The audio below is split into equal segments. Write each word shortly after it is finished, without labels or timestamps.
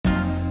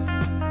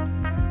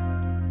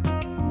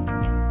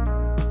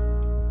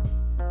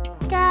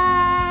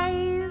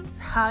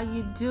how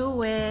you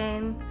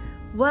doing?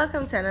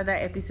 Welcome to another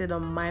episode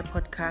on my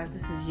podcast.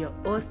 This is your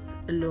host,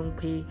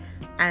 Lungpe,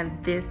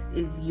 and this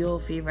is your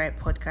favorite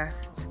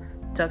podcast,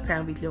 Talk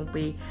Time with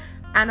Lungpe.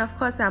 And of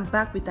course, I'm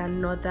back with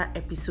another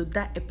episode,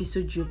 that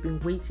episode you've been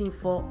waiting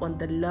for on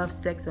the Love,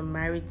 Sex, and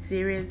Marriage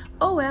series.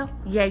 Oh well,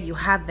 yeah, you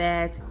have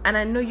it. And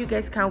I know you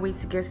guys can't wait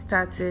to get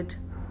started.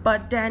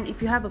 But then,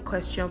 if you have a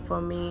question for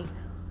me,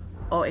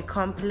 or a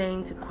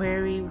complaint, a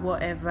query,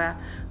 whatever,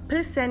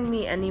 please send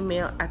me an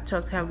email at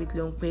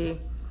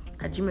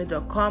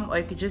talktimewithlungpe@gmail.com, or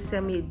you could just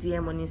send me a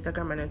DM on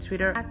Instagram and on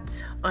Twitter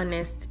at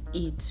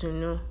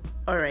honestetunu.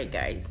 Alright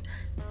guys,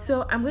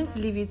 so I'm going to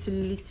leave you to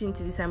listen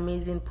to this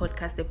amazing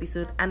podcast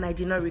episode, and I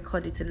did not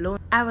record it alone.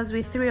 I was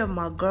with three of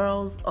my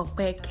girls,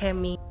 Okpe,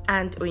 Kemi,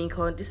 and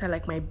Oyinko. These are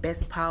like my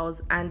best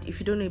pals, and if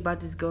you don't know about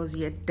these girls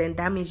yet, then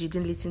that means you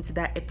didn't listen to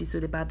that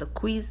episode about the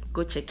quiz.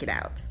 Go check it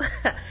out.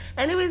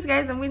 Anyways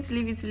guys, I'm going to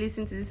leave you to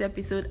listen to this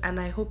episode, and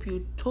I hope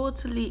you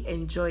totally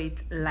enjoy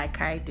it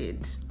like I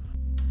did.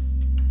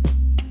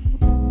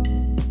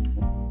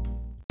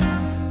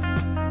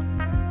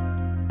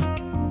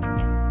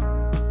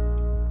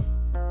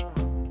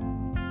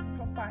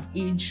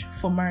 Age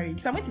for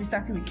marriage. So I'm going to be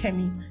starting with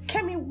Kemi.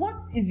 Kemi, what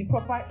is the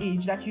proper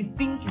age that you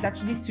think is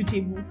actually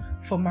suitable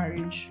for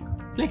marriage?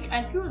 Like,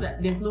 I feel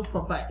that there's no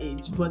proper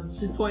age, but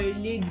for a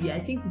lady, I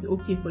think it's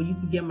okay for you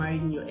to get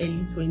married in your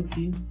early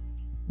 20s,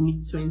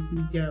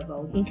 mid-20s,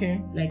 thereabouts.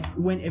 Okay. Like,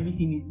 when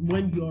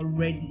you're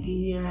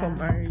ready for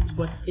marriage.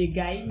 But a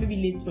guy, maybe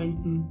late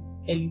 20s,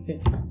 early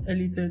 30s.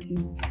 Early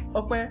 30s.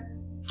 Okay.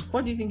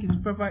 What do you think is the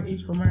proper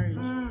age for marriage?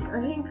 I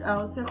think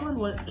I'll second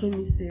what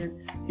Kemi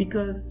said,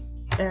 because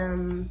there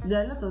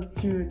are a lot of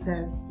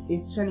stereotypes,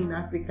 especially in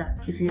Africa.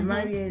 If you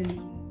marry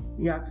early,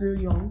 you are too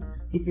young.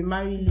 If you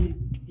marry late,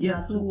 you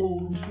are too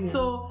old. Yeah.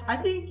 So I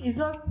think it's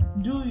just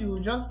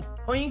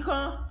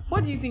Oyinka,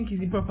 what do you think is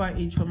the proper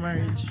age for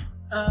marriage?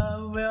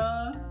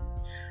 Well,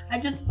 I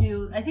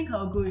think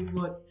I'll go with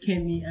what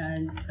Kemi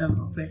and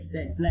Okpe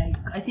said. Like,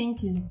 I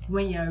think it's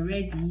when you're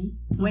ready,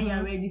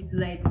 to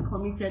like be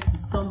committed to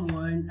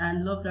someone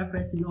and love that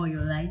person all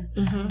your life.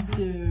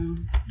 So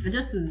I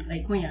just feel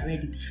like when you're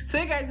ready. So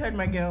you guys heard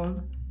my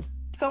girls.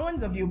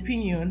 Someone's of the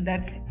opinion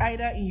that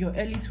either in your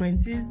early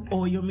 20s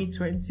or your mid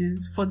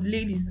 20s for the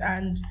ladies,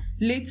 and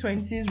late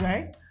 20s,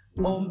 right?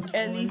 Or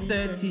early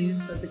 30s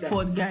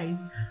for the guys.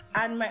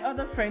 And my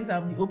other friends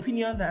have the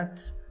opinion that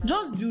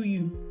just do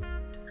you.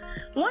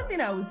 One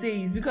thing I would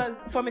say is, because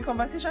from a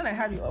conversation I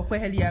had with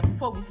Okwe earlier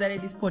before we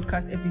started this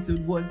podcast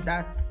episode, was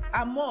that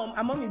our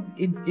mom is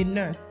a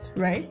nurse,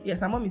 right?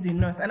 Yes, our mom is a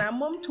nurse, and our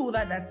mom told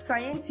her that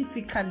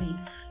scientifically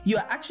you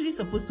are actually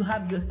supposed to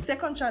have your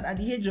second child at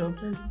the age of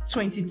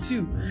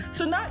 22.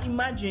 So now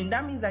imagine,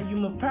 that means that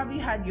you probably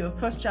had your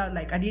first child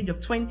like at the age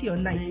of 20 or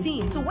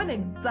 19. So when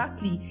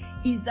exactly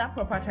is that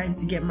proper time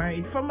to get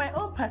married? From my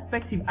own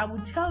perspective, I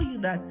would tell you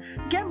that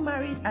get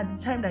married at the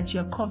time that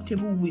you're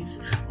comfortable with,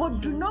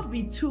 but do not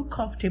be too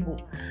comfortable,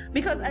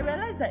 because I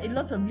realize that a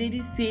lot of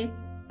ladies say,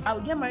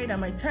 I'll get married at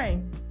my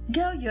time.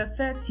 Girl, you're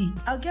 30.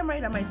 I'll get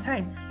married at my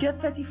time. You're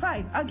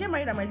 35. I'll get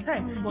married at my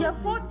time. You're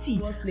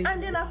 40.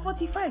 And then at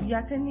 45, you're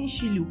attending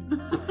Shilu.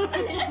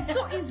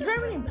 So it's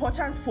very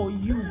important for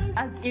you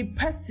as a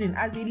person,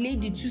 as a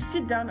lady, to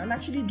sit down and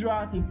actually draw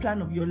out a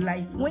plan of your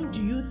life. When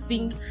do you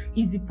think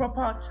is the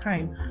proper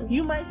time?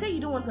 You might say you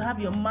don't want to have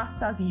your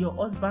masters in your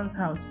husband's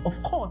house.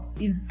 Of course,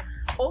 it's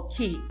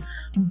okay.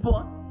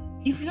 But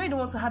if you know you don't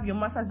want to have your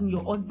masters in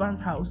your husband's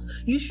house,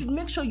 you should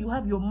make sure you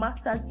have your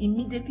masters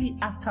immediately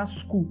after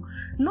school.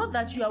 Not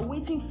that you are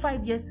waiting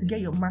 5 years to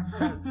get your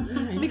masters.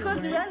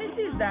 Because the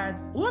reality is that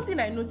one thing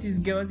I notice,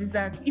 girls, is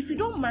that if you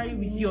don't marry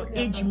with your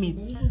age mates,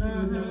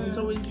 it's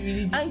always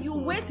really difficult. And you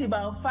wait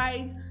about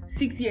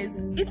 5-6 years,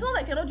 it's not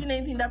like you're not doing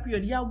anything in that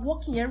period. You're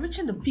working, you're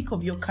reaching the peak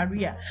of your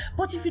career.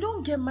 But if you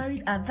don't get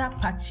married at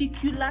that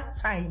particular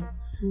time,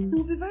 it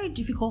will be very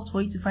difficult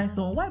for you to find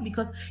someone. Why?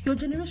 Because your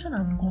generation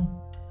has gone.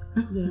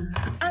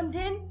 And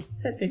then,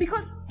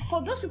 because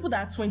for those people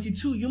that are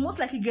 22, you most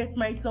likely get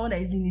married to someone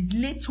that is in his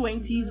late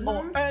 20s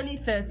or early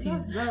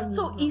 30s.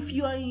 So if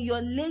you are in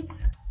your late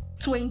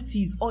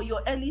 20s or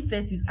your early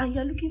 30s and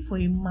you're looking for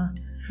a man,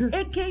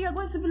 okay, you're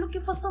going to be looking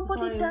for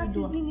somebody that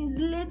is in his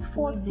late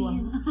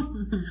 40s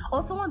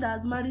or someone that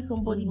has married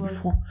somebody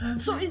before.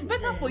 So it's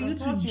better for you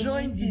to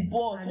join the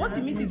boss. Once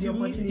you miss it, you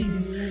miss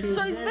it.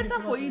 So it's better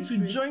for you to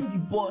join the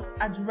boss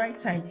at the right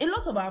time. A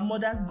lot of our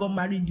mothers got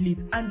married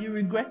late and they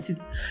regret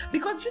it,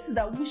 because the truth is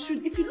that we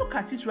should, if you look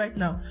at it right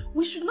now,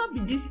 we should not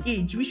be this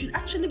age. We should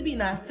actually be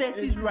in our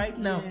 30s right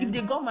now if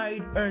they got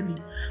married early.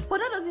 But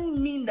that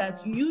doesn't mean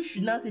that you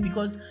should now say,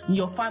 because in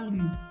your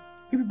family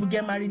people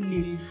get married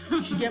late,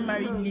 you should get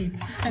married late.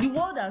 The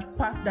world has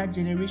passed that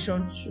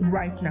generation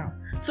right now.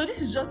 So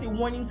this is just a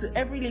warning to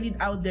every lady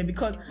out there,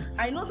 because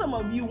I know some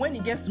of you, when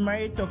it gets to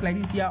married talk like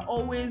this, you are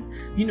always,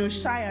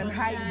 shy and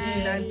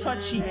hiding and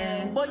touchy.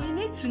 But you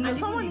need to know,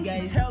 someone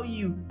needs to tell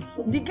you.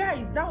 The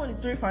guys, that one is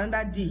story for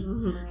another day.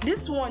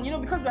 This one,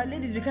 because we are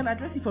ladies, we can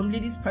address it from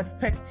ladies'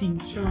 perspective.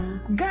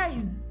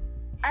 Guys,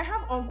 I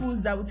have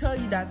uncles that will tell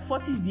you that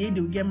 40 is the age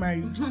they will get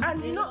married.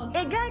 And you know,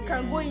 a guy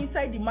can go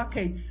inside the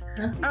market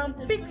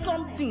and pick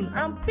something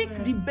and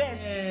pick the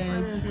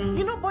best.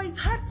 You know, but it's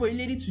hard for a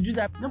lady to do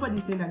that.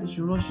 Nobody's saying that they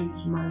should rush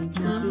into marriage.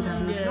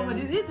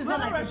 Nobody. This is We're not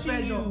like a rushing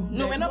pressure. you.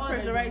 No, we're not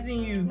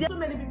pressurizing you. There's so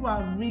many people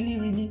have really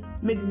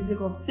made the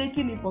mistake of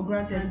taking it for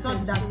granted,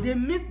 such that they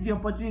missed the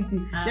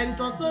opportunity. Then it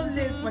was so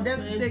late for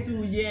them to take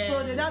it.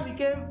 So they now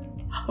became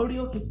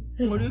Orioke.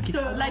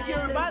 So, like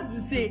Yorubas will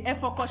say,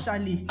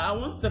 "Efokoshali." I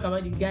want to talk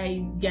about the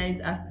guys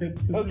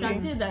aspect too. Okay. You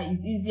can say that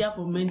it's easier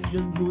for men to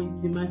just go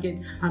into the market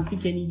and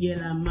pick any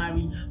girl and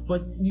marry.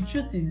 But the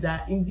truth is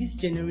that in this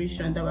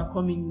generation that we're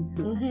coming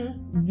into,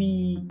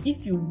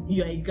 if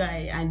you're a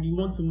guy and you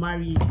want to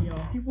marry a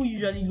girl, people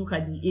usually look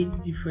at the age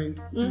difference.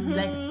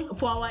 Like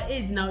for our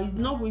age now, it's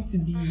not going to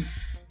be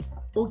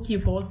okay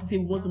for us to say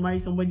we want to marry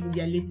somebody in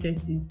their late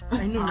 30s.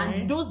 I know, and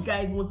right? those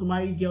guys want to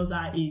marry girls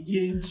our age.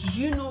 Do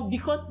you know?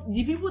 Because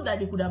the people that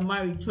they could have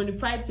married,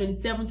 25,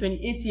 27,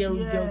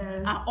 28-year-old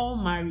girls, are all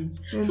married.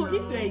 So if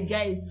you're a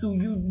guy too,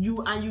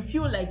 you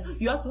feel like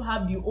you have to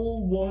have the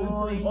whole world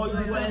or you want to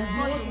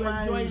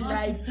enjoy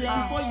life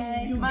before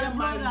you get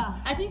married.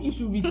 I think you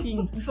should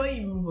rethink. Before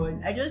you move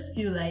on, I just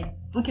feel like,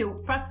 okay,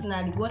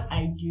 personally, what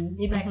I do,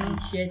 maybe I can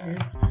share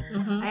this.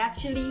 I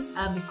actually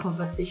have a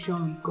conversation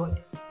with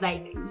God.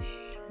 Like,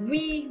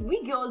 we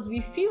girls,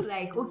 we feel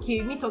like,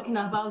 okay, me talking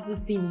about this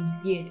thing is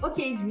weird.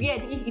 Okay, it's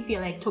weird if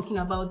you're like talking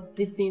about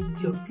these things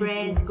with your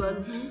friends, because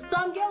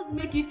some girls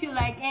make you feel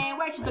like,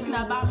 why is she talking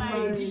about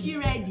marriage? Is she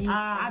ready?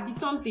 I'll be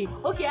something.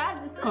 Okay, I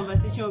have this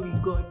conversation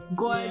with God.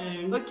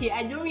 Okay,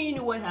 I don't really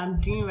know what I'm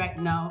doing right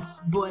now,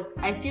 but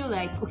I feel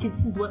like, okay,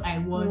 this is what I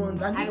want.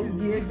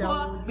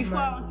 Before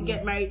I want to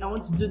get married, I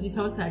want to do this,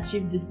 I want to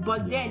achieve this.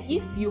 But then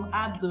if you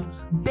have the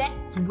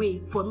best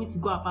way for me to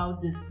go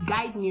about this,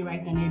 guide me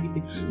right and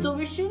everything. So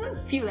we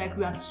shouldn't feel like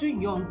we are too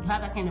young to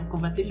have that kind of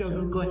conversation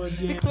with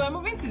God. So we're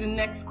moving to the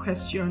next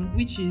question,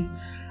 which is,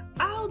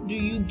 how do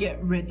you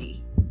get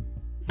ready?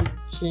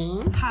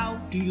 How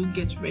do you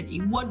get ready?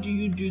 What do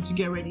you do to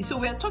get ready? So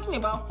we're talking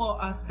about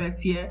 4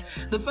 aspects here.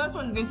 The first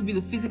one is going to be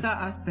the physical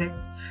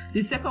aspect.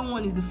 The second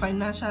one is the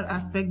financial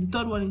aspect. The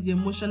third one is the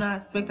emotional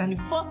aspect. And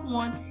the fourth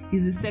one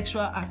is the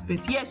sexual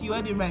aspect. Yes, you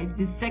heard it right.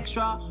 The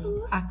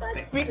sexual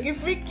aspect.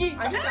 Freaky.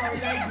 I think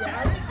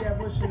I like the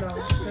emotional.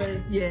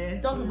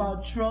 Because talk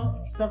about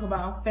trust, talk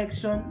about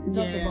affection,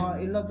 talk about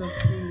a lot of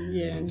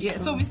things. Yeah.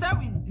 So we start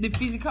with the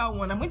physical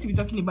one. I'm going to be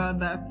talking about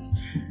that.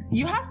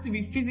 You have to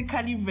be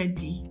physically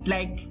ready.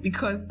 Like,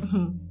 because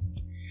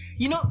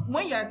you know,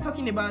 when you are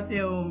talking about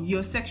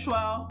your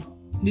sexual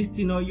this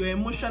thing or your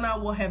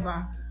emotional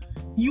whatever,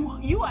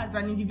 you as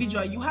an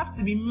individual, you have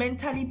to be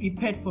mentally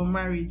prepared for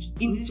marriage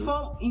in this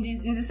form, in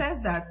the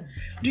sense that,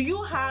 do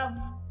you have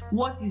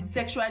what is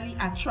sexually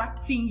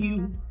attracting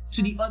you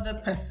to the other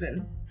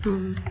person?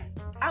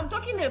 I'm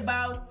talking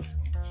about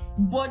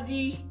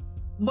body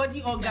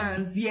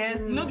organs, yes.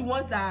 You know, the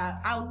ones that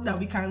are out that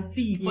we can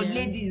see for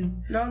ladies.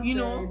 You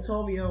know,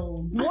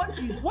 12-year-olds.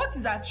 What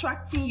is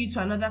attracting you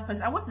to another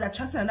person, and what is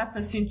attracting another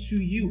person to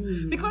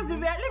you? Because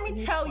let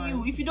me tell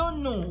you, if you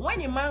don't know,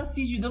 when a man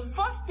sees you, the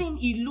first thing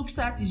he looks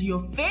at is your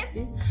face,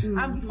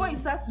 and before he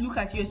starts to look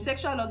at your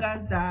sexual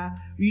organs that are,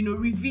 you know,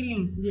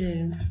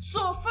 revealing.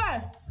 So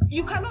first,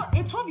 you cannot.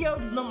 A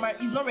 12-year-old is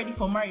not ready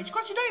for marriage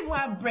because you don't even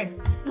have breasts.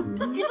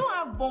 You don't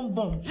have bum.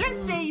 Let's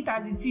say it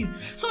as it is.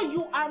 So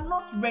you are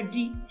not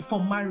ready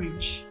for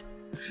marriage.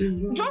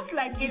 Just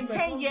like a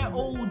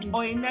 10-year-old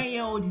or a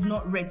 9-year-old is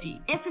not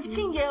ready, a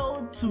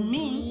 15-year-old to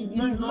me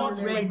is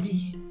not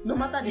ready. No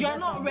matter you are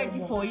not ready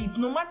for it.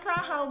 No matter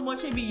how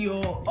much maybe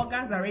your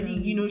organs are ready,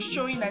 you know,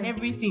 showing and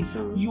everything,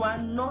 you are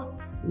not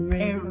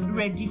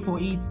ready for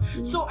it.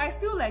 So I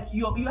feel like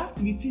you have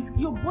to be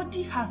your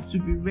body has to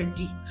be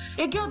ready.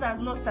 A girl that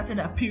has not started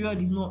her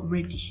period is not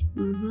ready.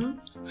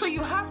 So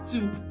you have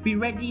to be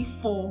ready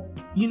for,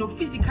 you know,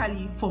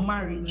 physically for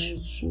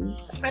marriage.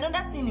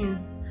 Another thing is,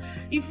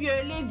 if you're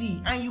a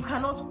lady and you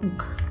cannot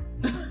cook,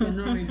 you're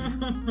not ready.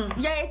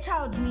 You're a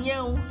child,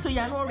 so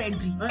you're not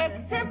ready.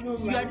 Except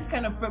you are this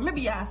kind of person.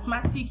 Maybe you're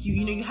asthmatic,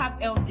 you have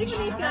health issues.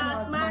 Even if you're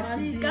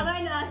asthmatic, am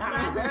I not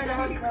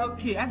asthmatic?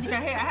 Okay, as you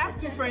can hear, I have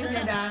 2 friends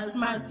here that are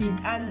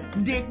asthmatic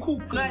and they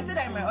cook. Now, I said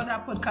that in my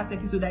other podcast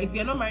episode that if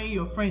you're not marrying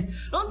your friend,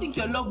 don't think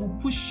your love will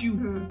push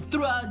you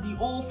throughout the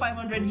whole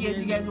 500 years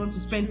you guys want to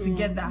spend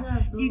together.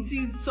 It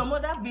is some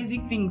other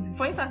basic things.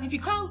 For instance, if you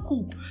can't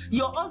cook,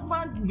 your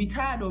husband will be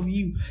tired of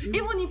you.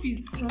 Even if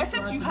he's,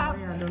 except you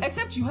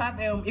have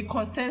a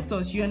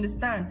consensus, you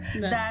understand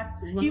that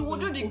he will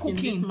do the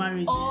cooking,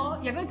 or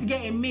you're going to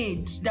get a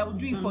maid that will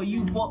do it for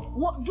you.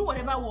 But do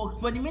whatever works.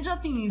 But the major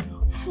thing is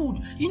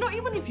food. You know,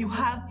 even if you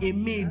have a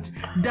maid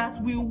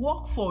that will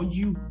work for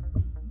you,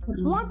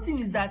 one thing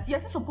is that you're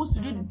still supposed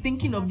to do the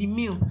thinking of the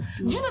meal.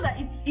 Do you know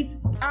that it's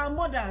our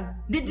mothers,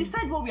 they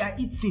decide what we are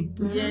eating?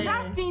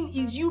 That thing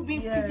is you being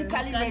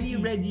physically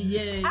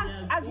ready.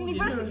 As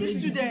university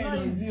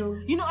students,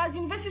 you know, as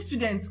university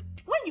students,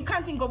 when you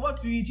can't think of what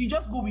to eat, you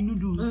just go with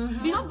noodles.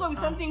 You just go with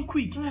something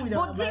quick.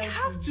 But they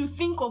have to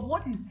think of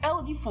what is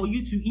healthy for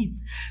you to eat.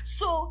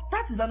 So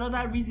that is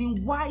another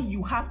reason why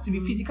you have to be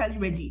physically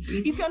ready.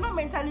 If you're not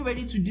mentally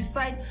ready to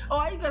decide, oh,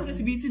 are you guys going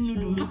to be eating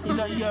noodles in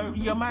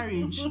your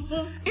marriage?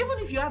 Even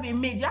if you have a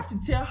maid, you have to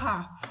tell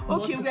her,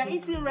 okay, we are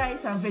eating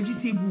rice and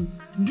vegetable.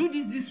 Do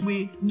this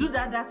way, do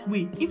that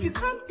way. If you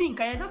can't think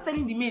and you're just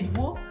telling the maid,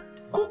 well,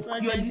 cook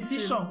your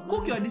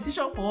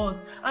decision for us,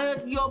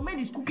 and your maid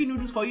is cooking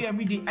noodles for you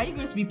every day, are you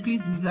going to be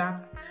pleased with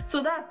that?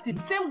 So that's it.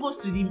 Same goes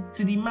to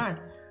the man.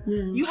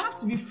 You have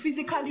to be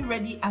physically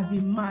ready as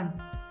a man.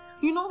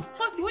 You know,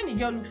 first when a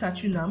girl looks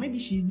at you now, maybe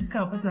she's this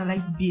kind of person that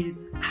likes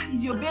beards.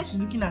 It's your beard she's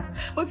looking at.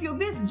 But if your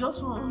beard is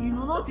just,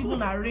 not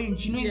even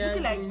arranged, it's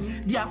looking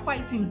like they are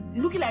fighting. It's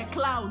looking like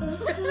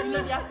clouds.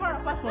 They are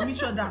far apart from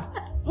each other.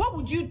 What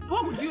would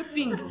you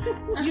think?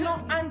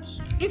 And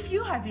if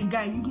you as a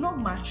guy, you've not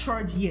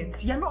matured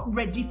yet, you're not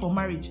ready for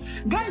marriage.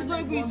 Guys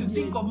don't even used to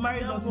think of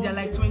marriage until they're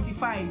like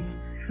 25.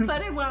 So I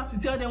don't even have to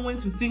tell them when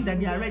to think that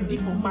they are ready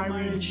for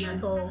marriage,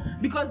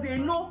 because they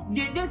know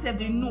when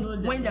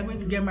they're going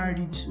to get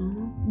married.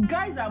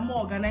 Guys are more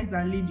organized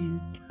than ladies.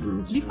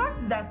 The fact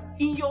is that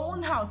in your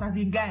own house as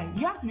a guy,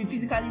 you have to be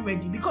physically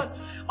ready, because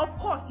of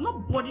course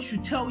nobody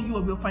should tell you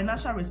of your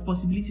financial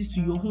responsibilities to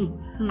your home,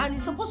 and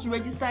it's supposed to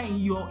register in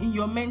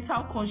your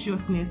mental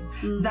consciousness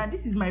that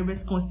this is my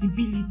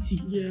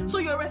responsibility. So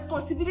your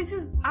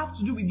responsibilities have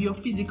to do with your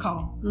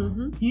physical.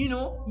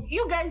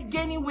 You guys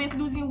gaining weight,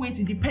 losing weight,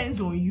 it depends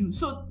on you.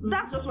 So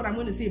that's just what I'm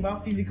going to say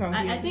about physical.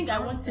 I think I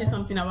want to say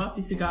something about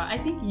physical. I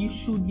think you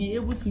should be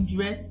able to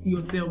dress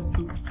yourself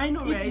too. I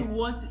know, right?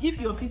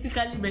 If you're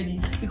physically ready,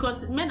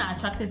 because men are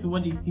attracted to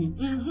what they see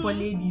for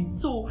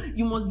ladies. So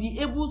you must be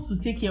able to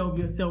take care of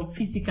yourself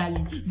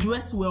physically,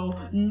 dress well,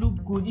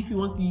 look good. If you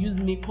want to use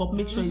makeup,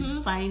 make sure it's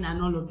fine and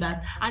all of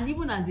that. And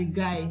even as a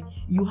guy,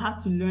 you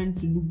have to learn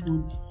to look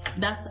good.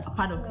 That's a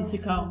part of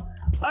physical.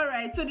 All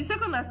right, so the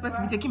second aspect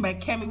will be taken by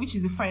Kemi, which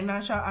is the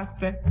financial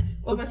aspect.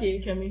 Over to you,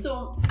 Kemi.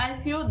 So I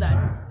feel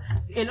that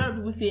a lot of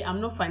people say, I'm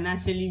not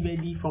financially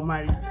ready for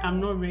marriage. I'm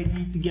not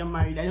ready to get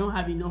married. I don't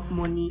have enough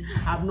money.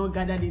 I've not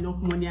gathered enough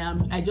money.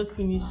 I just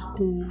finished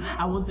school.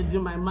 I want to do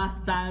my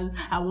master's.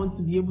 I want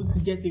to be able to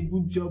get a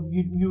good job.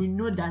 You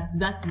know that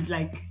is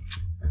like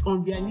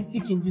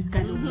unrealistic in this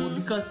kind of world,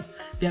 because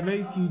there are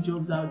very few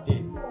jobs out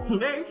there.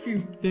 Very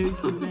few.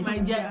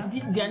 Like,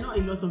 there are not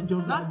a lot of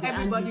jobs out there. Not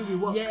everybody will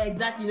work. Yeah,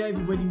 exactly. Not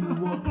everybody will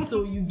work.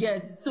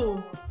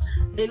 So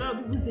a lot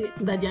of people say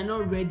that they are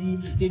not ready.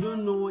 They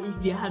don't know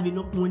if they have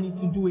enough money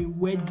to do a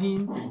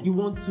wedding. You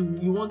want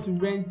to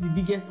rent the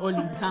biggest hall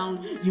in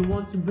town. You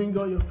want to bring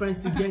all your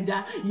friends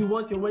together. You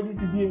want your wedding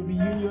to be a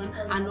reunion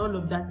and all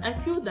of that. I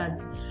feel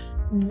that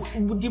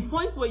the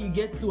point where you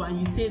get to and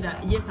you say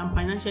that yes, I'm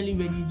financially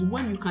ready is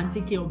when you can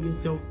take care of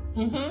yourself.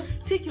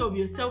 Take care of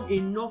yourself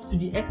enough to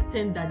the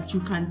extent that you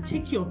can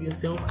take care of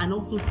yourself and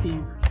also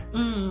save.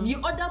 The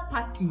other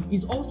party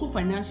is also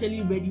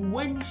financially ready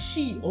when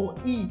she or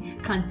he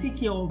can take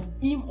care of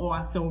him or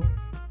herself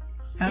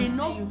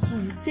enough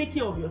to take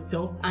care of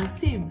yourself and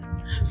save.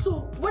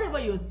 So whatever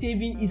you're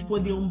saving is for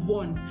the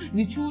unborn,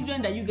 the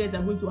children that you guys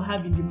are going to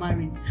have in the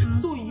marriage.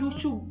 So you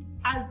should,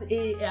 as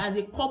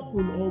a couple,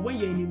 or when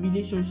you're in a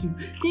relationship,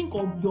 think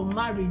of your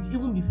marriage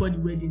even before the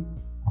wedding.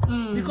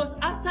 Because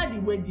after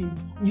the wedding,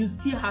 you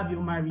still have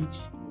your marriage.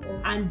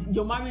 And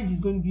your marriage is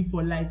going to be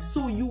for life.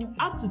 So you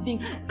have to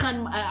think,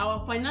 can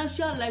our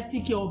financial life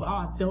take care of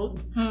ourselves?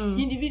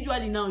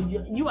 Individually now,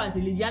 you as a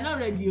lady, you're not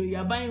ready.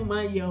 You're buying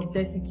 1 year of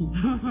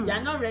 30K.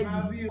 You're not ready.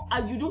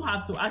 You don't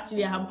have to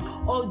actually have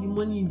all the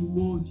money in the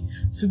world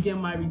to get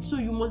married. So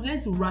you must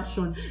learn to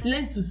ration,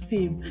 learn to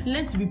save,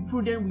 learn to be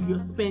prudent with your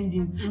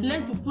spendings,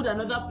 learn to put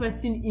another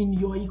person in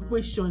your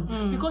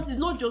equation. Because it's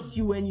not just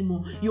you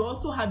anymore. You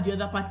also have the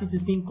other party to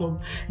think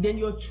of. Then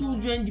your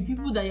children,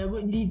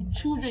 the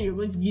children you're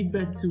going to give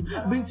birth to,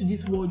 bring to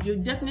this world. You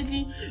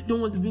definitely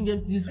don't want to bring them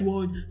to this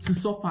world to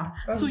suffer.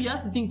 So you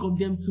have to think of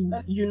them too.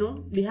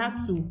 They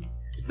have to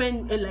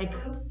spend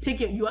take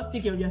care. You have to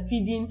take care of their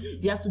feeding.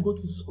 They have to go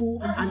to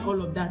school and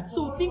all of that.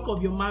 So think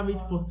of your marriage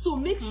first. So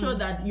make sure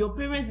that your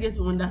parents get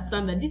to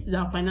understand that this is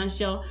our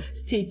financial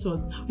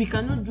status. We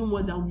cannot do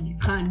more than we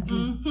can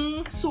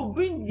do. So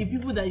bring the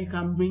people that you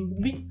can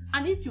bring.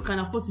 And if you can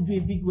afford to do a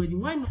big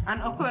wedding, why not?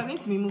 And okay, we're going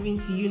to be moving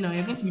to you now.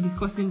 You're going to be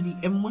discussing the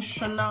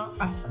emotional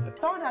aspect.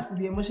 Someone has to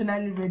be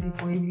emotionally ready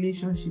for a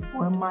relationship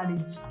or a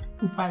marriage,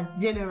 in fact,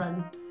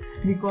 generally,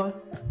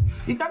 because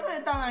you cannot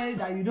enter marriage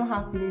that you don't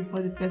have feelings for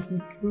the person.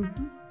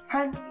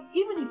 And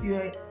even if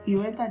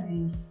you enter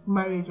the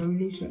marriage or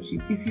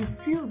relationship, if you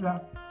feel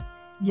that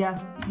you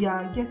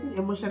are getting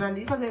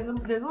emotionally, because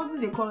there's one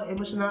thing they call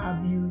emotional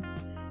abuse.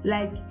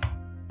 Like,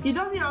 it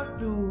doesn't have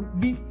to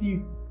beat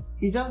you.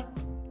 It's just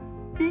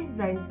things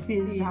that it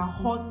says that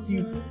hurts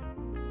you.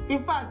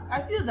 In fact,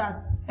 I feel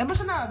that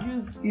emotional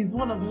abuse is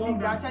one of the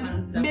things that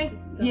actually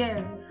makes,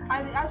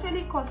 and it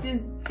actually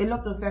causes a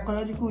lot of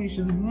psychological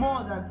issues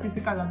more than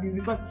physical abuse.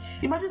 Because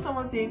imagine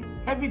someone saying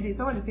every day,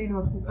 someone is saying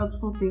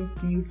hurtful things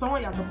to you,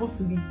 someone you're supposed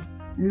to be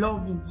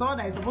loving, someone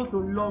that is supposed to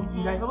love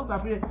you, that is supposed to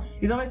appreciate,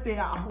 is always saying,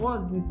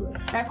 what's this?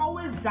 Like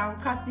always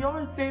downcast. He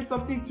always saying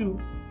something to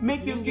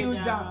make you feel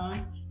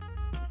down.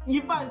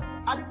 In fact,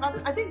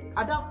 I think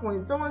at that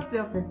point, someone's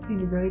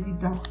self-esteem is already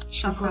down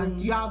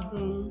because you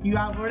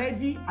have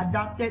already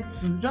adapted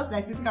to, just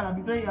like physical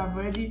abuse, you have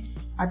already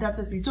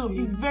adapted to it. So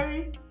it's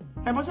very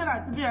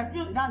emotional. Today, I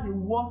feel that's the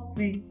worst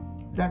thing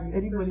that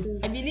anybody.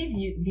 I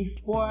believe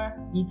before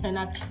you can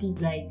actually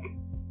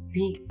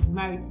be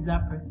married to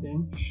that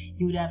person,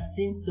 you would have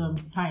seen some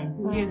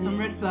signs. Yeah, some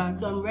red flags.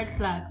 Some red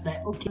flags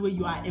okay, where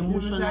you are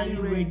emotionally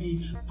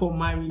ready for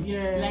marriage.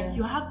 Yeah. Like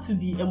you have to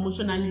be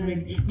emotionally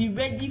ready. Be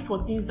ready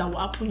for things that will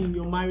happen in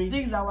your marriage.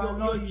 Things that will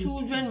annoy your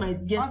children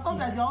might get sick.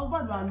 Sometimes your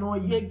husband will annoy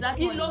you.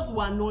 Exactly. In-laws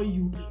will annoy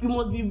you. You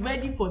must be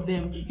ready for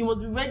them. You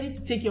must be ready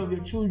to take care of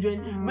your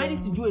children, ready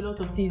to do a lot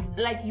of things.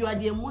 Like you are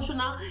the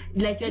emotional,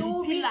 like you're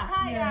the pillar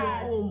in your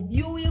home.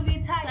 You will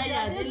be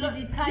tired. They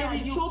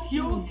will choke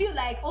you. You will feel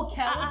like,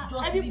 okay, I want to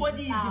just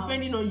everybody is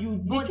depending on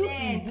you. The truth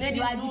is, let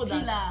you know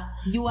that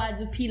you are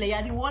the pillar. You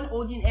are the one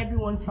holding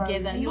everyone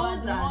together. You are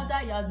the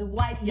mother. You are the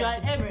wife. You are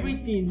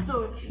everything.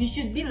 So you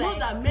should be like. Know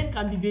that men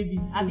can be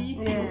babies.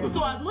 Yeah.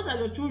 So as much as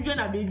your children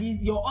are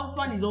babies, your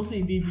husband is also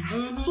a baby.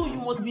 So you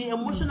must be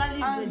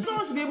emotionally ready.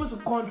 You should be able to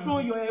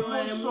control your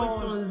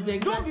emotions. Exactly.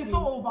 Don't be so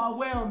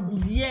overwhelmed.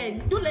 Yeah.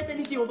 Don't let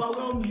anything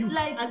overwhelm you.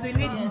 Like as a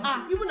lady,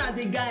 even as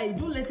a guy,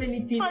 don't let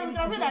anything. You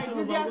can say that it's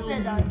easier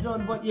said than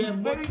done, but yeah,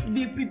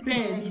 be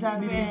prepared.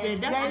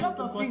 There are a lot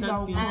of things that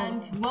will come.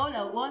 And what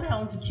I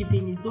want to chip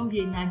in is don't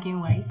be a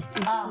nagging wife.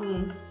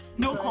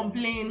 Don't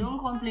complain. Don't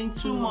complain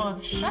too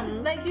much.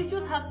 Like you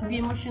just have to be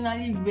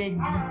emotionally ready.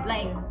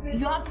 Like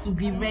you have to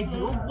be ready.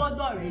 Oh God,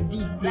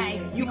 already.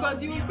 Like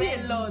because you will see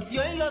a lot.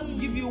 Your in-laws will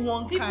give you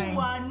one people kind.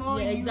 People are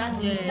annoying. Yeah,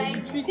 exactly. Yeah.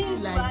 Like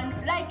things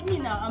like me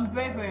now. I'm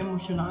very, very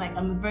emotional. Like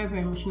I'm a very,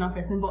 very emotional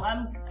person, but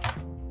I'm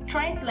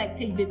trying to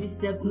take baby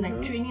steps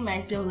and training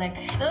myself. Like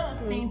a lot of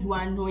things were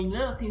annoying, a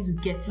lot of things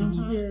would get to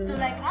me. So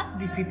I have to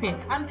be prepared.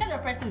 I'm kind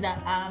of a person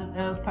that I'm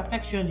a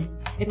perfectionist.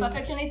 A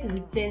perfectionist in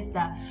the sense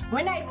that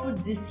when I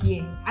put this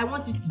here, I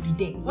want it to be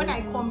there. When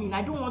I come in,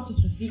 I don't want it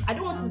to see. I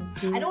don't want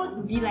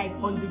to be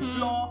on the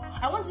floor.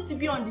 I want it to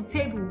be on the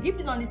table. If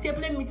it's on the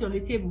table, let me meet on the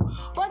table.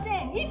 But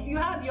then if you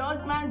have your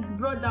husband's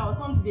brother or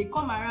something, they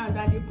come around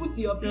and they put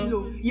your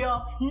pillow,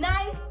 your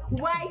nice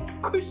white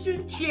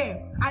cushion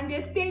chair, and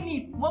they stain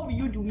it, what will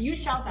you do? You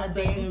shout at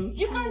them.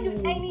 You can't do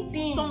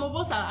anything. Some of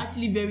us are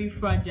actually very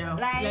fragile.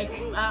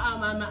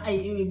 I'm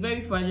a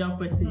very fragile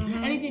person.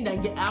 Anything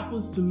that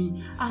happens to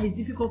me, it's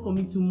difficult for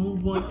me to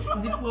move on.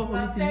 It's difficult for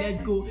me to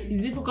let go.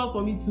 It's difficult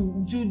for me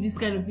to do this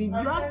kind of thing.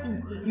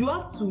 You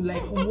have to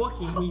walk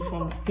away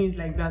from things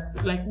like that.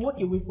 Walk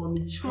away from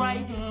it.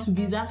 Try to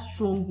be that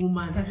strong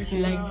woman.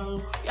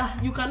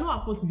 You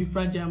cannot afford to be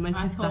fragile, my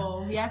sister.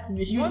 You have to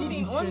be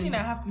strong. One thing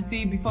I have to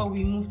say before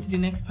we move to the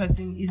next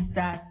person is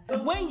that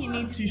when you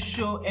need to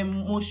show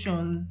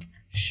emotions,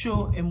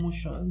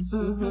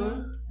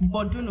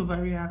 but don't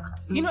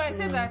overreact. I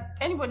said that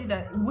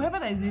whoever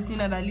that is listening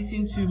and that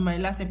listened to my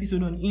last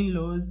episode on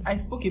in-laws, I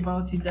spoke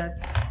about it, that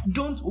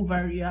don't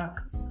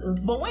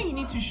overreact. But when you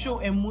need to show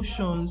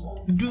emotions,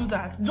 do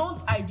that. Don't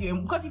hide your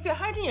because if you're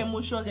hiding your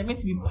emotions, you're going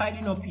to be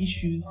piling up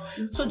issues.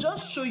 So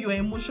just show your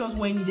emotions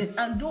when needed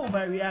and don't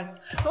overreact.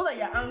 Not that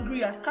you're angry,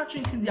 you're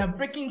scattering things, you're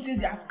breaking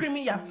things, you're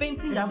screaming, you're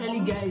fainting, you're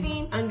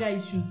vomiting. Anger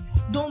issues.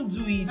 Don't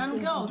do it.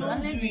 And girls,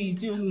 don't do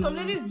it. Some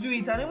ladies do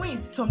it, and then when you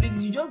see some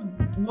ladies, you just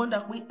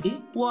wonder,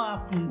 what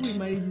happened?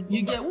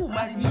 You get who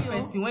married this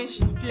person when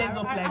she flares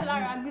up like this.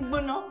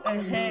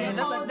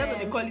 That's what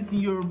they call it in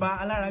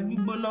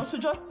Yoruba. So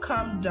just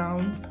calm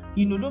down.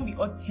 Don't be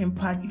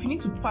hot-tempered. If you need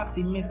to pass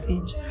a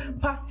message,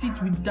 pass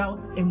it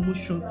without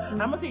emotions. I'm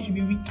not saying you should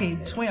be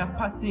wicked when you're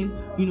passing,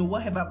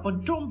 whatever,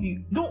 but don't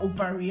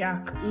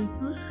overreact.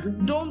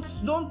 Don't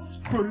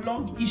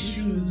prolong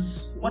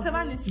issues.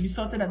 Whatever needs to be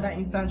sorted at that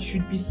instant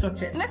should be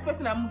sorted. The next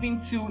person I'm moving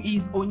to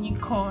is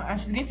Onyiko, and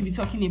she's going to be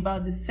talking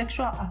about the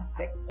sexual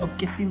aspect of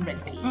getting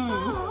ready.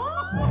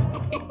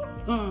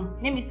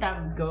 Let me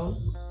start with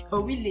girls.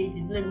 We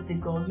ladies. Let me say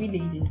girls. We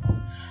ladies.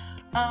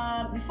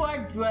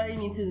 Before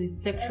dwelling into the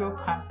sexual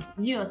part,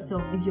 you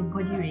yourself, is your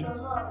body ready?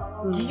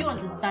 Do you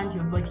understand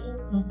your body?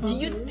 Do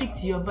you speak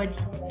to your body?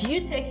 Do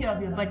you take care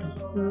of your body?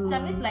 So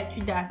I'm going to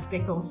treat that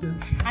aspect also.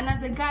 And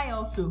as a guy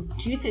also,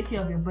 do you take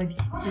care of your body?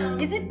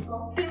 Is it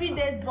 3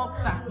 days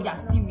boxer you are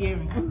still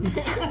wearing?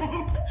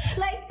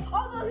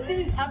 All those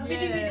things are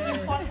really, really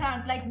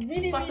important.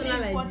 Really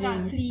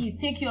important. Please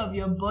take care of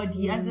your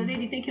body. As a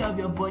lady, take care of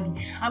your body.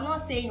 I'm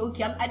not saying,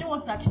 I don't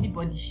want to actually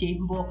body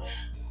shame, but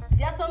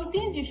there are some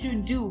things you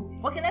should do.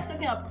 Okay, let's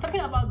talking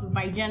about the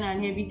vagina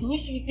and everything.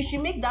 You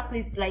should make that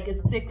place like a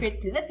sacred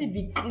place. Let it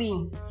be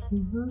clean.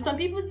 Some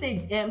people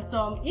say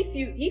if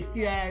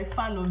you are a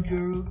fan of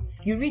Joro,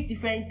 you read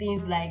different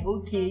things like,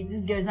 okay,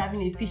 this girl is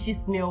having a fishy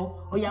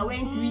smell, or you're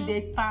wearing 3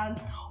 days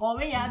pants, or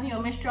when you're having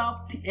your menstrual,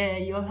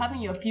 you're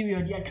having your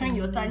period, you're throwing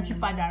your sanitary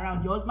pad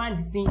around, your husband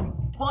is saying,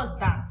 what's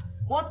that?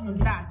 What is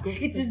that?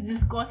 It is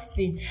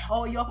disgusting.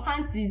 Or your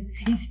pants is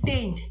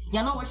stained.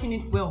 You're not washing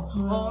it well.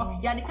 Or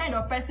you're the kind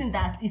of person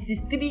that it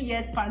is 3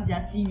 years pants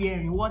you're still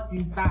wearing. What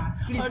is that?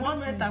 Please, what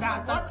is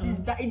that? What is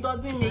that? It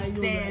doesn't make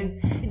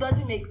sense. It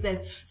doesn't make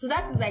sense. So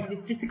that is like the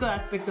physical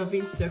aspect of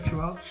being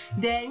sexual.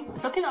 Then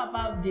talking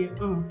about the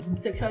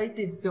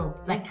sexuality itself,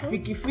 like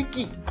freaky.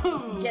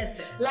 Get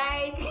it.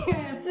 Like,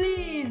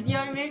 please,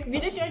 your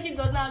relationship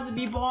doesn't have to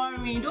be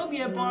boring. Don't be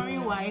a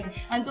boring wife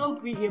and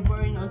don't be a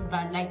boring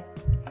husband. Like,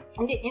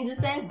 okay, in the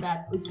sense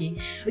that okay,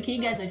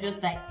 you guys are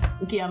just like,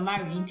 okay, you're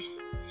married,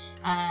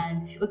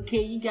 and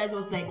okay, you guys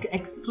want to like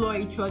explore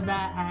each other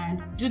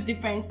and do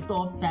different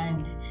stuffs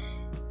and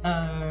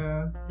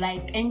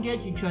like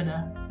engage each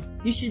other.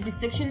 You should be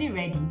sexually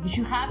ready. You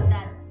should have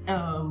that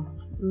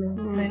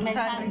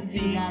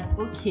mentality that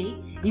okay,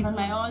 he's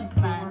my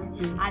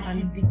husband, I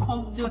should be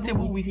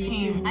comfortable with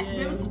him. I should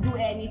be able to do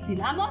anything.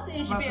 I'm not saying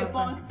you should be a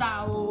porn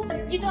star.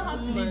 You don't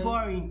have to be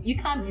boring. You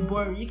can't be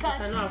boring. You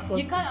can't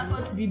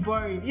afford to be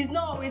boring. It's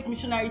not always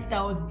missionary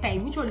style all the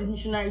time. Which one is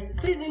missionary style?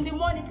 Please, in the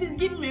morning, please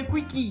give me a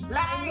quickie.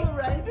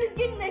 Like, please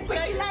give me a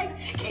quickie. Like,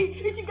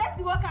 you should get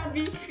to work and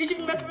you should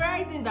be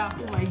mesmerizing that.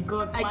 Oh my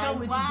God, I can't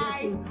wait to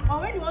get home. Or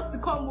when he wants to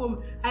come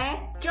home,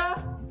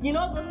 just, you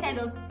know, those kind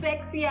of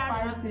sexy ass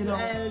spice it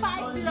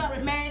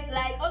up, man.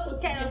 Like all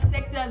those kind of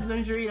sexy ass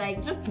lingerie,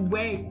 like just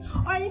wear it.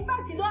 Or in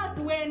fact, you don't have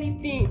to wear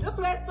anything. Just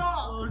wear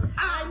socks.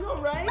 I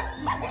know, right?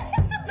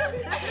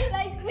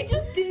 Like we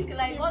just think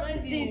like all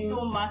these things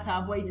don't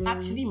matter, but it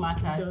actually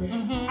matters.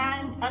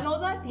 And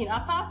another thing,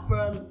 apart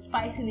from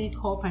spicing it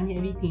up and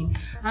everything,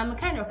 I'm the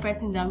kind of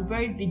person that I'm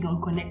very big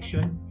on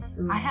connection.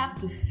 I have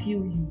to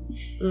feel you.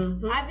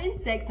 Having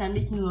sex and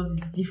making love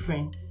is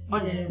different.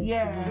 Honestly,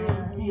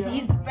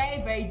 it's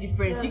very, very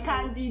different. You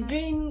can be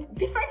doing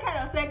different kind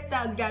of sex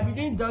styles. You can be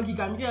doing doggy, you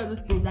can be doing all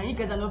those things, and you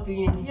guys are not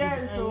feeling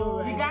anything.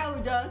 So the guy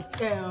will just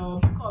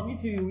commit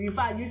to you. In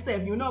fact,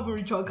 yourself, you'll not even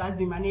reach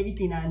orgasm and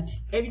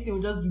everything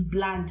will just be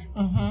bland.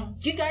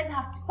 You guys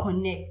have to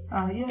connect.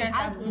 You guys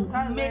have to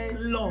make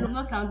love. I'm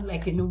not sounding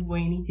like a noob or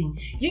anything.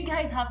 You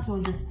guys have to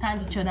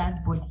understand each other's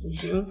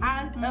body.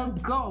 As a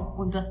girl,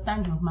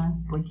 understand your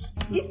man's body.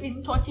 If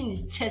he's touching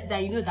his chest,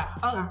 then you know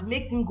that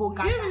makes him go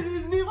gaga.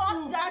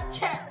 Touch that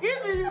chest.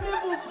 Give me his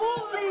nipple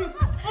fully.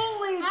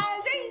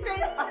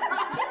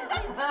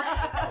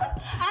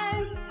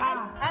 And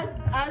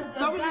as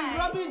the guy,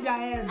 rubbing their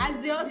hands.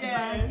 as the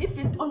husband, if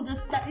it's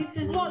understand, it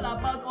is not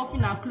about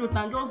offering a cloth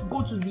and just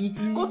go to the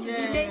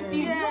main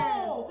thing.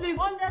 No, please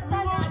understand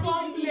that.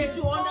 You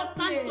should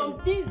understand some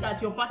things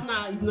that your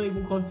partner is not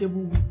even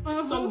comfortable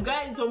with.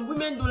 Some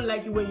women don't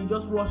like it when you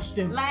just rush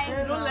them. Like,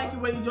 they don't like it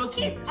when you just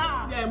kiss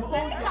them,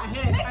 hold their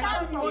head.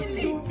 I just want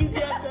to do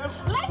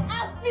BDSM. Like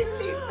us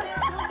feelings.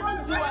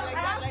 Don't do it like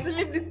that. I have to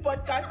leave this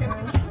podcast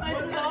episode.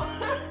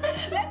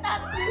 Let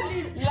that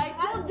feelings. Like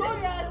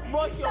don't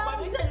rush your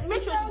wife.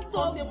 Make sure she's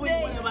comfortable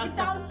in whatever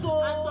stuff.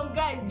 And some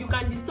guys, you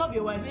can disturb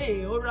your wife.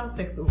 Hey, oral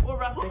sex.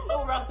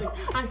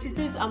 And she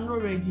says, I'm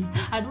not ready.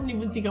 I don't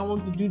even think I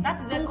want to do this.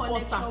 That is where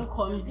connection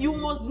comes. You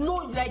must know,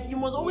 like you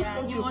must always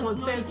come to a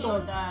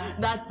consensus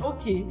that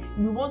okay,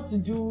 we want to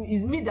do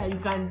is me that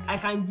I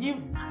can give,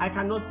 I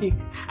cannot take.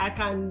 I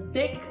can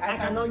take, I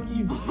cannot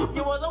give.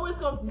 You must always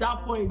come to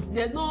that point.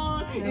 There's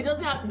no, it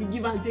doesn't have to be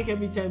give and take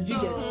every time. Do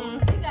you get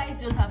it? You guys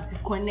just have to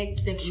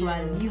connect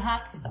sexually. You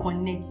have to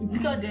connect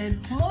because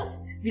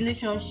most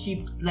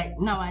relationships, like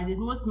nowadays,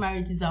 most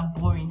marriages are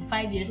boring.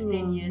 5 years,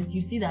 10 years,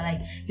 you see that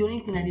like the only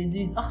thing that they do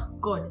is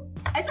God.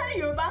 Especially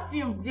Yoruba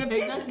films, they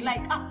exactly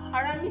like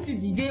around me to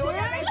the day. What's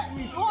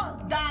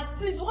that?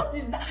 Please, what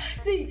is that?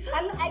 See,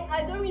 and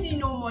I don't really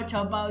know much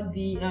about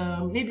the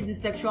maybe the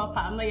sexual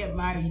part. I'm not yet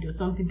married or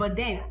something. But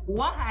then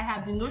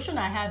the notion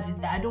I have is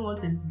that I don't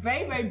want a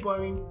very, very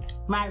boring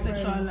marriage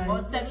sexual life.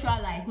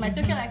 My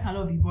sexual life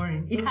cannot be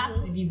boring. It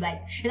has to be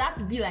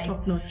like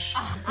top notch.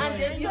 And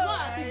then it's not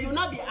as if you'll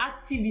not be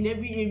active in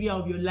every area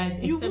of your life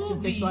except your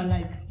sexual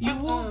life. You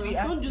will be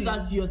active. Don't do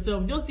that to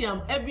yourself. Don't say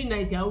every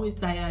night you're always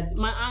tired.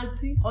 My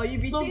auntie. Or you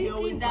be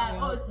thinking that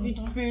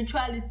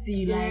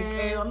spirituality,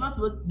 like I'm not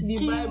supposed to be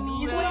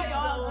Bible. It's not your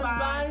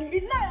husband.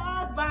 It's not your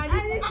husband.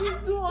 Anything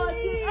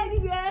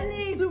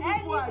too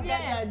people are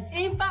gathered.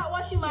 In fact,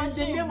 washing machine, in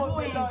the name of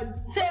the Lord.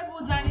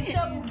 Tables and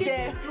table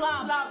kitchen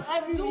slap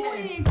everywhere.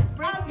 Do it.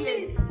 And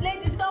please,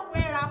 ladies, stop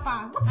wearing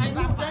rapper. And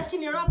you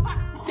breaking your rapper.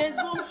 There's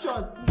bomb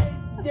shots.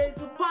 There's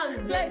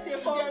pants.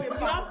 There's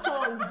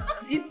tongues.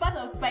 It's part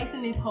of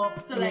spicing it up.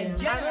 So like,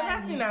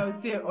 another thing I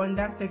would say on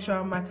that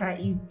sexual matter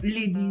is,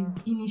 ladies,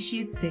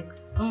 initiate sex.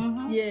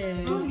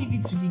 Yeah. Don't leave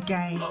it to the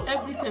guy.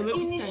 Every time.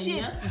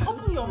 Initiate.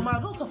 Open your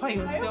mouth. Don't suffer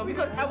yourself.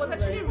 Because I was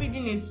actually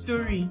reading a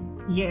story,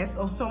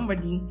 of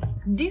somebody.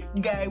 This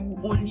guy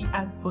will only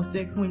ask for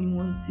sex when he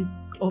wants it,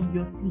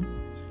 obviously.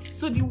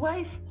 So the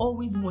wife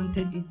always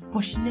wanted it,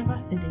 but she never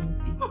said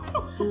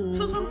anything.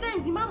 So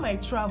sometimes the man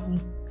might travel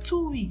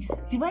 2 weeks,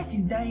 the wife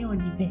is dying on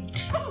the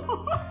bed.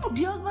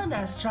 The husband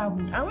has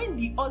traveled, and when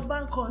the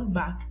husband comes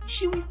back,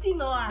 she will still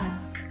not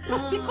ask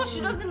because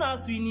she doesn't know how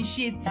to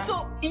initiate.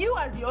 So you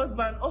as the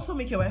husband also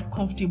make your wife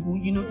comfortable,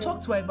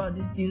 talk to her about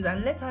these things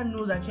and let her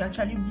know that you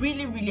actually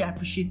really, really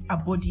appreciate her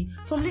body.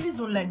 Some ladies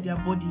don't like their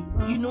body,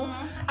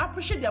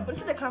 appreciate their body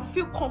so they can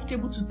feel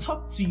comfortable to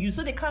talk to you,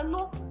 so they can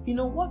know,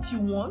 what you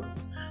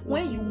want,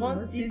 when you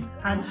want it,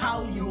 and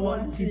how you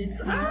want it.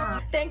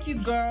 Thank you,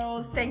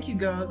 girls.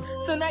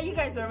 So now you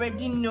guys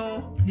already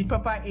know the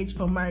proper age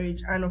for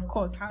marriage and of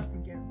course how to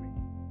get ready.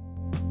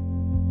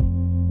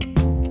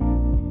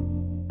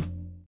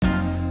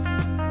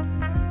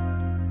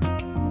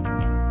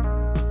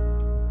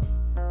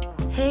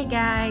 Hey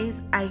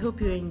guys, I hope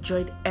you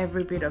enjoyed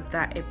every bit of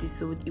that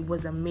episode. It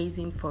was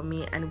amazing for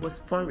me and it was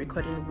fun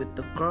recording with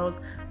the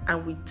girls,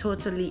 and we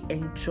totally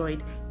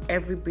enjoyed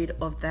every bit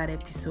of that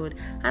episode.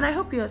 And I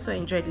hope you also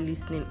enjoyed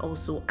listening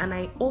also, and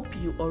I hope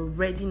you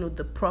already know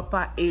the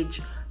proper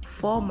age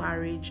for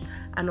marriage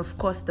and of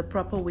course the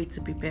proper way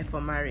to prepare for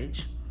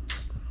marriage.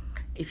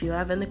 If you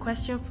have any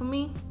question for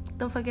me,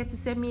 don't forget to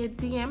send me a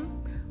DM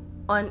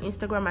on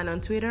Instagram and on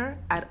Twitter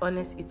at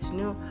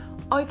honestitsnew,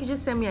 or you can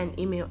just send me an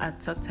email at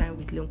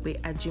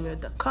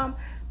talktime@gmail.com,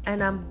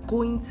 and I'm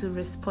going to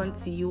respond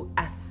to you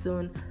as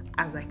soon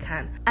as I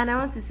can. And I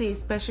want to say a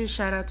special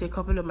shout out to a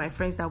couple of my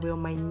friends that were on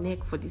my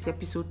neck for this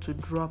episode to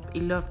drop. A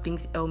lot of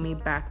things held me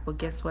back, but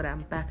guess what?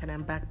 I'm back, and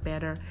I'm back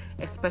better.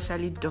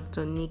 Especially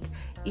Dr. Nick.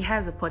 He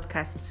has a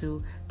podcast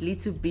too,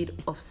 Little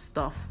Bit of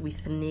Stuff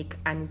with Nick,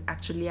 and it's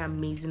actually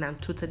amazing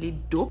and totally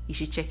dope. You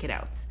should check it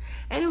out.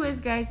 Anyways,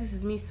 guys, this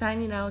is me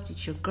signing out.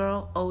 It's your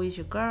girl, always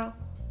your girl,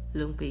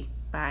 Lumpe.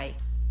 Bye.